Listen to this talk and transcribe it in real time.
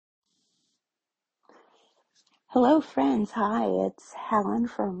Hello, friends. Hi, it's Helen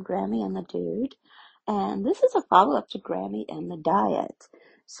from Grammy and the Dude, and this is a follow-up to Grammy and the Diet.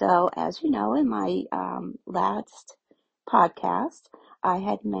 So, as you know, in my last podcast, I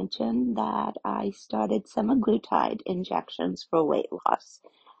had mentioned that I started semaglutide injections for weight loss.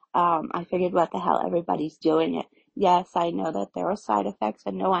 I figured, what the hell, everybody's doing it. Yes, I know that there are side effects,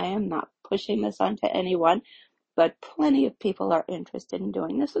 and no, I am not pushing this onto anyone, but plenty of people are interested in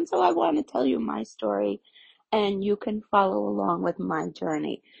doing this. And so I want to tell you my story and you can follow along with my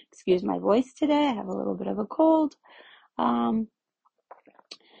journey. Excuse my voice today. I have a little bit of a cold. Um,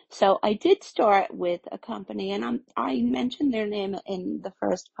 so I did start with a company and I mentioned their name in the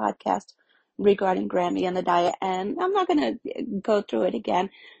first podcast regarding Grammy and the diet, and I'm not going to go through it again.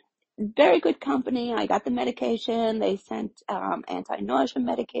 Very good company. I got the medication. They sent anti-nausea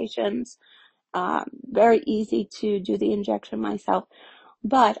medications. Very easy to do the injection myself.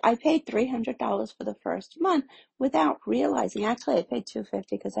 But I paid $300 for the first month without realizing, actually I paid $250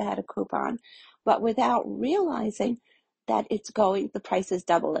 because I had a coupon, but without realizing that the price is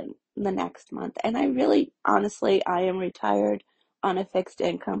doubling the next month. And I really, honestly, I am retired on a fixed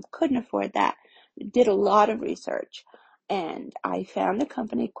income, couldn't afford that. Did a lot of research and I found a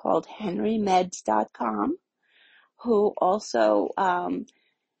company called henrymeds.com who also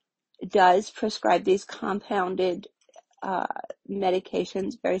does prescribe these compounded uh,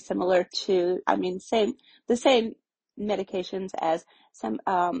 medications very similar to, the same medications as some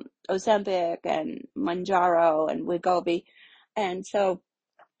Ozempic and Manjaro and Wegovy. And so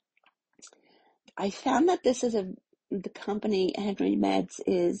I found that the company Henry Meds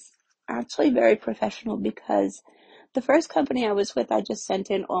is actually very professional because the first company I was with, I just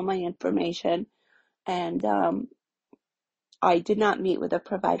sent in all my information and I did not meet with a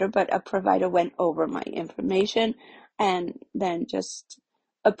provider, but a provider went over my information and then just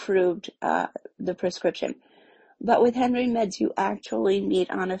approved the prescription. But with Henry Meds, you actually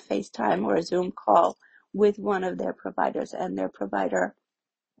meet on a FaceTime or a Zoom call with one of their providers, and their provider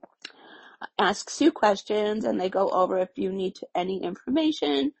asks you questions, and they go over if you need any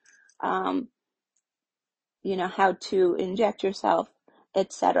information, um, how to inject yourself,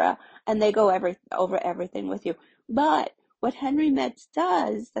 etc. And they go over everything with you. But what Henry Metz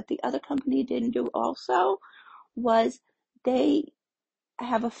does that the other company didn't do also was they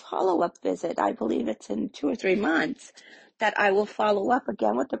have a follow-up visit. I believe it's in 2 or 3 months that I will follow up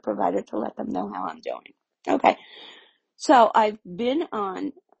again with the provider to let them know how I'm doing. Okay. So I've been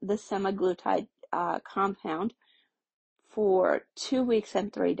on the semaglutide compound for 2 weeks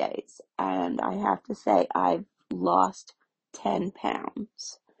and 3 days. And I have to say, I've lost 10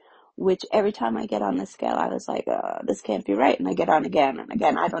 pounds, which every time I get on the scale, I was like, this can't be right. And I get on again and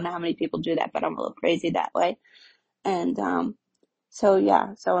again. I don't know how many people do that, but I'm a little crazy that way. And, so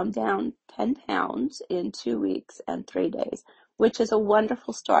I'm down 10 pounds in 2 weeks and 3 days, which is a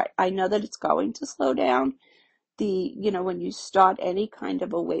wonderful start. I know that it's going to slow down. When you start any kind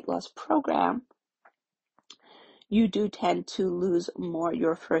of a weight loss program, you do tend to lose more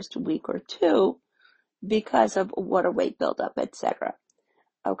your first week or two because of water weight buildup, etc.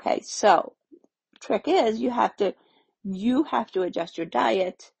 Okay, so trick is you have to adjust your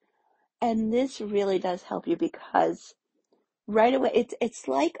diet, and this really does help you because right away it's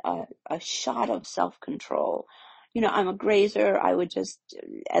like a shot of self-control. I'm a grazer. I would just,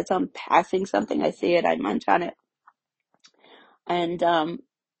 as I'm passing something, I see it, I munch on it, and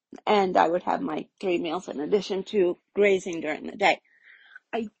I would have my 3 meals in addition to grazing during the day.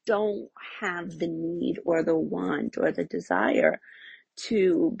 I don't have the need or the want or the desire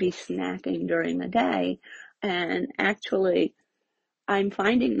to be snacking during the day. And actually, I'm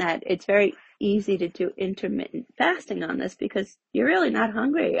finding that it's very easy to do intermittent fasting on this because you're really not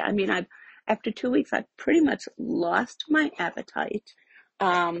hungry. After 2 weeks, I've pretty much lost my appetite.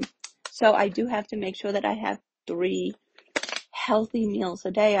 So I do have to make sure that I have 3 healthy meals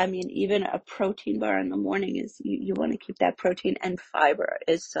a day. Even a protein bar in the morning you want to keep that protein, and fiber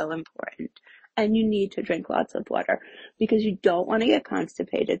is so important. And you need to drink lots of water because you don't want to get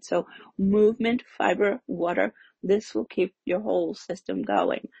constipated. So movement, fiber, water, this will keep your whole system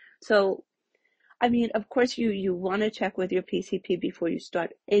going. So, of course you want to check with your PCP before you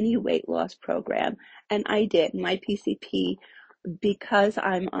start any weight loss program. And I did. My PCP, because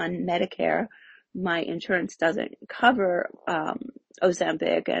I'm on Medicare, my insurance doesn't cover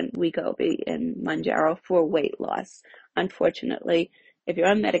Ozempic and Wegovy and Manjaro for weight loss. Unfortunately, if you're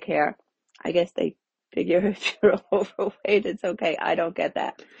on Medicare, I guess they figure if you're overweight, it's okay. I don't get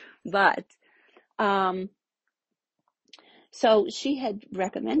that. But so she had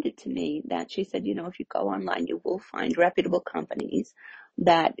recommended to me that she said, if you go online, you will find reputable companies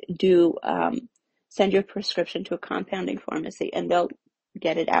that do send your prescription to a compounding pharmacy and they'll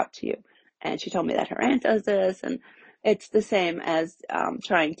get it out to you. And she told me that her aunt does this, and it's the same as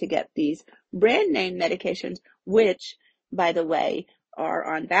trying to get these brand name medications, which, by the way,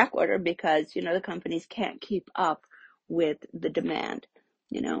 are on back order because, the companies can't keep up with the demand,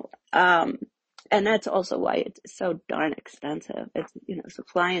 and that's also why it's so darn expensive. It's,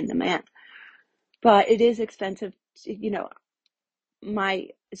 supply and demand. But it is expensive, my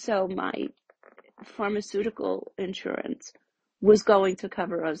pharmaceutical insurance was going to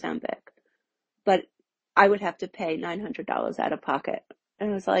cover Ozempic, but I would have to pay $900 out of pocket.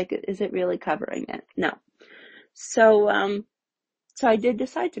 And I was like, is it really covering it? No. So, so I did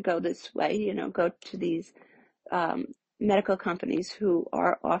decide to go this way, go to these medical companies who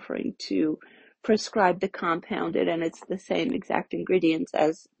are offering to prescribe the compounded, and it's the same exact ingredients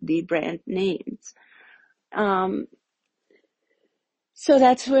as the brand names. So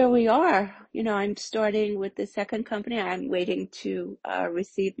that's where we are. I'm starting with the second company. I'm waiting to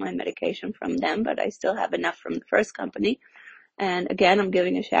receive my medication from them, but I still have enough from the first company. And again, I'm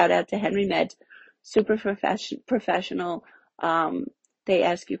giving a shout out to Henry Med, super professional. They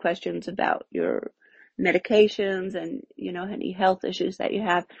ask you questions about your medications and, any health issues that you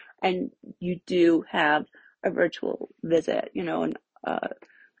have. And you do have a virtual visit, and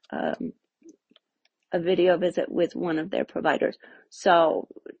a video visit with one of their providers. So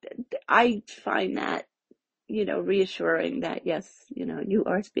I find that, reassuring that yes, you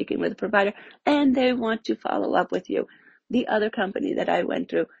are speaking with a provider and they want to follow up with you. The other company that I went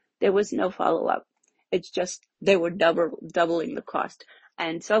through, there was no follow up. It's just they were doubling the cost.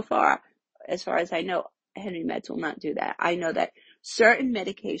 And so far, as far as I know, Henry Meds will not do that. I know that certain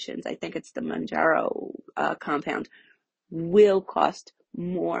medications, I think it's the Manjaro compound, will cost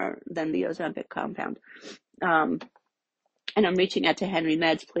more than the Ozempic compound. And I'm reaching out to Henry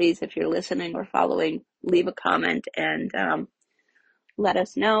Meds. Please, if you're listening or following, leave a comment and let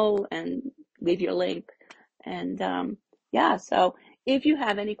us know and leave your link. And so if you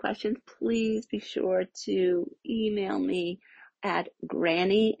have any questions, please be sure to email me at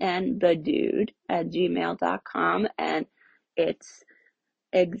grannyandthedude@gmail.com. And it's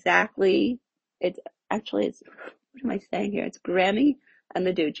what am I saying here? It's Grammy and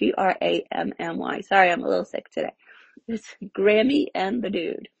the Dude, Grammy. Sorry, I'm a little sick today. It's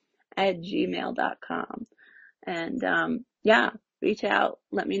GrammyandtheDude@gmail.com. And reach out.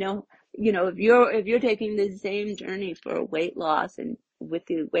 Let me know. If you're taking the same journey for weight loss and with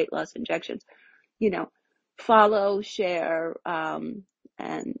the weight loss injections, follow, share, and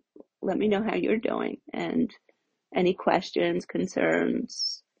let me know how you're doing. And any questions,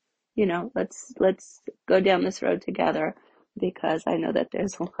 concerns, let's go down this road together, because I know that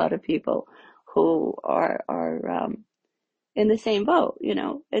there's a lot of people who are in the same boat.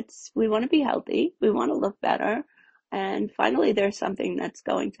 We want to be healthy, we want to look better, and finally there's something that's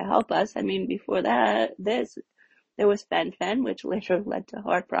going to help us. I mean, before that, there was fen-phen, which later led to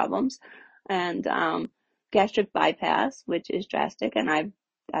heart problems, and gastric bypass, which is drastic, and I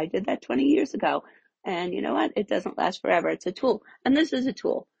did that 20 years ago. And you know what? It doesn't last forever. It's a tool. And this is a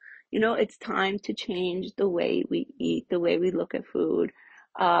tool. It's time to change the way we eat, the way we look at food.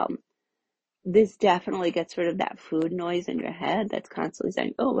 This definitely gets rid of that food noise in your head that's constantly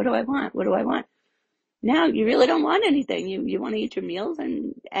saying, oh, what do I want? What do I want? Now you really don't want anything. You want to eat your meals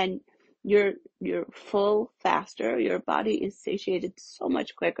and you're full faster. Your body is satiated so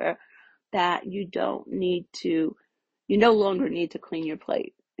much quicker that you no longer need to clean your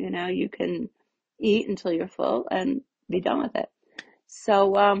plate. You can eat until you're full and be done with it.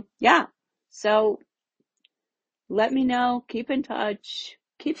 So, so let me know, keep in touch,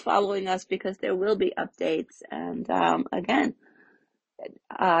 keep following us, because there will be updates. And, again,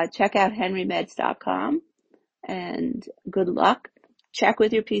 check out henrymeds.com and good luck. Check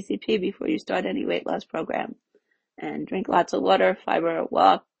with your PCP before you start any weight loss program, and drink lots of water, fiber,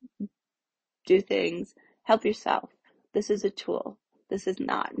 walk, do things, help yourself. This is a tool. This is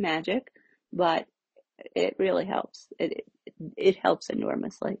not magic, but it really helps. It helps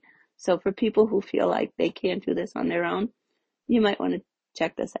enormously. So for people who feel like they can't do this on their own, you might want to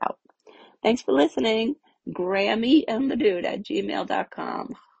check this out. Thanks for listening. Grammy and the Dude at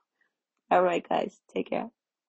gmail.com. All right, guys, take care.